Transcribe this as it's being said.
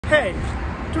Hey,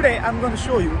 today I'm going to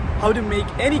show you how to make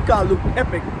any car look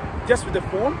epic just with a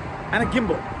phone and a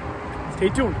gimbal. Stay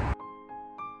tuned.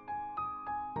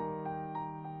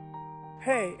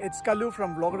 Hey, it's Kallu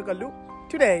from Vlogger Kallu.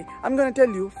 Today I'm going to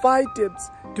tell you 5 tips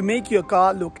to make your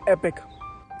car look epic.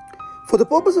 For the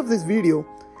purpose of this video,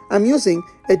 I'm using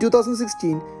a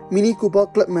 2016 Mini Cooper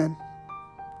Clubman.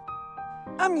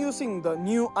 I'm using the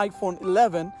new iPhone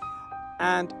 11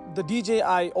 and the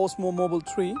DJI OSMO Mobile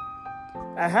 3.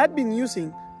 I had been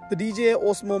using the DJI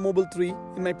OSMO Mobile 3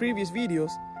 in my previous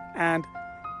videos and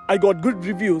I got good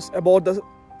reviews about the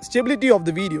stability of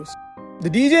the videos. The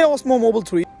DJI OSMO Mobile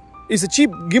 3 is a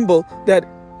cheap gimbal that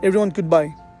everyone could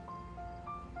buy.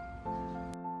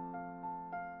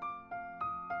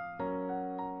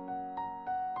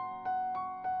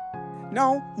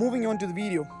 Now moving on to the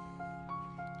video.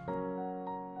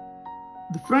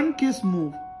 The front kiss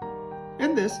move.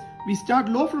 In this, we start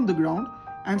low from the ground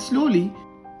and slowly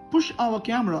push our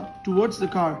camera towards the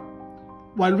car.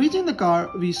 While reaching the car,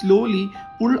 we slowly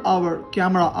pull our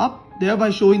camera up,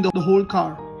 thereby showing the whole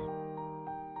car.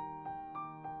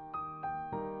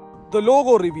 The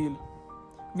logo reveal.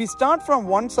 We start from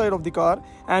one side of the car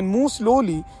and move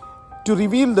slowly to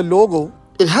reveal the logo.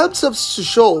 It helps us to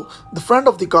show the front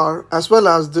of the car as well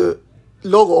as the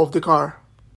logo of the car.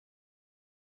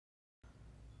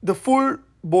 The full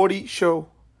body show.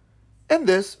 In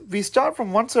this, we start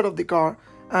from one side of the car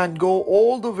and go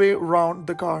all the way around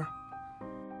the car.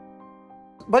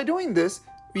 By doing this,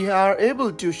 we are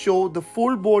able to show the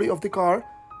full body of the car,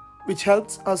 which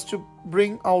helps us to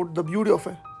bring out the beauty of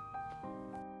it.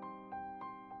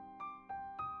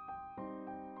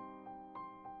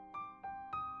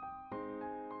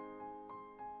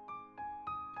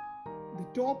 The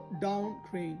top-down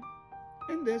crane.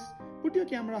 In this, put your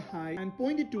camera high and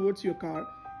point it towards your car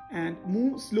and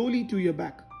move slowly to your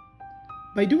back.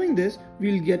 By doing this,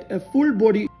 we'll get a full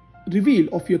body reveal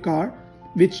of your car,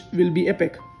 which will be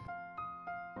epic.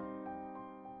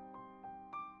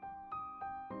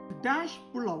 The dash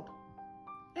pull out.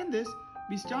 In this,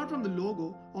 we start from the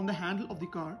logo on the handle of the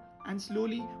car and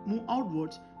slowly move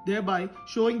outwards, thereby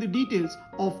showing the details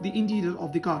of the interior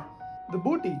of the car. The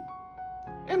booty.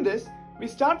 In this, we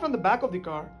start from the back of the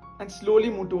car and slowly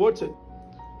move towards it.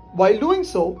 While doing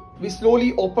so, we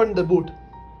slowly open the boot.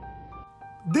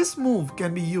 This move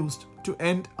can be used to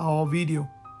end our video.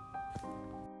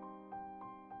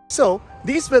 So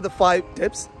these were the 5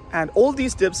 tips and all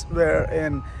these tips were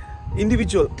in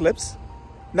individual clips.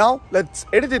 Now let's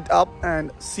edit it up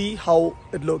and see how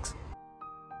it looks.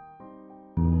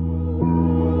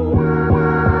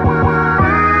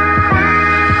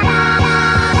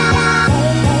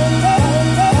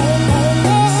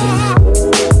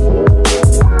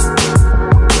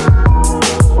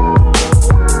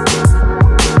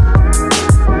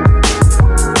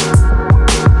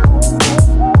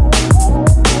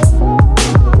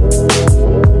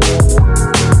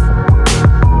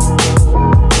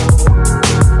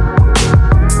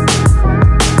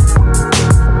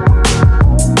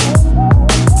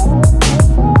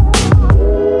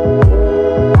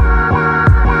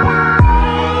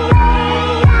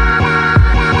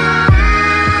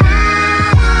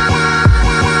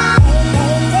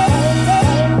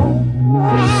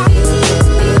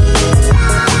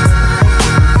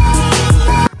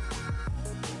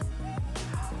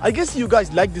 I guess you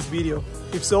guys liked this video.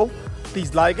 If so,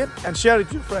 please like it and share it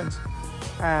to your friends.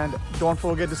 And don't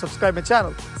forget to subscribe my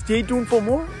channel. Stay tuned for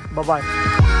more.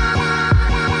 Bye-bye.